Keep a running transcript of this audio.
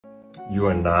You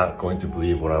are not going to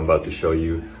believe what I'm about to show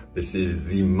you. This is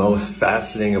the most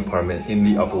fascinating apartment in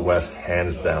the Upper West,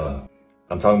 hands down.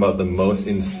 I'm talking about the most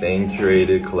insane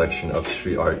curated collection of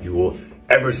street art you will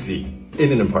ever see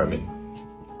in an apartment.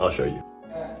 I'll show you.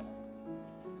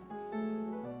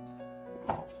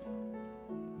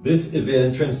 This is the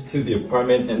entrance to the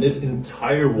apartment, and this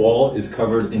entire wall is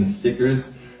covered in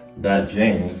stickers that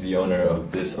James, the owner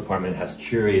of this apartment, has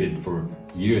curated for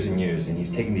years and years, and he's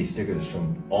taken these stickers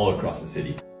from all across the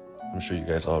city. I'm sure you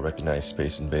guys all recognize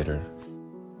Space Invader.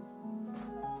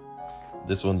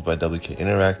 This one's by WK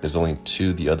Interact. There's only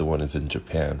two, the other one is in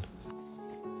Japan.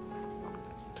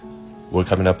 We're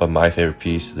coming up on my favorite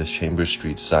piece, this Chambers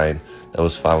Street sign that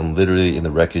was found literally in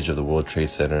the wreckage of the World Trade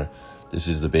Center. This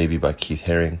is The Baby by Keith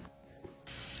Haring.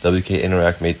 WK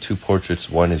Interact made two portraits.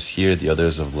 One is here, the other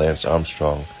is of Lance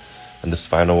Armstrong. And this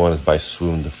final one is by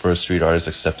Swoon, the first street artist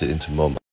accepted into MoMA.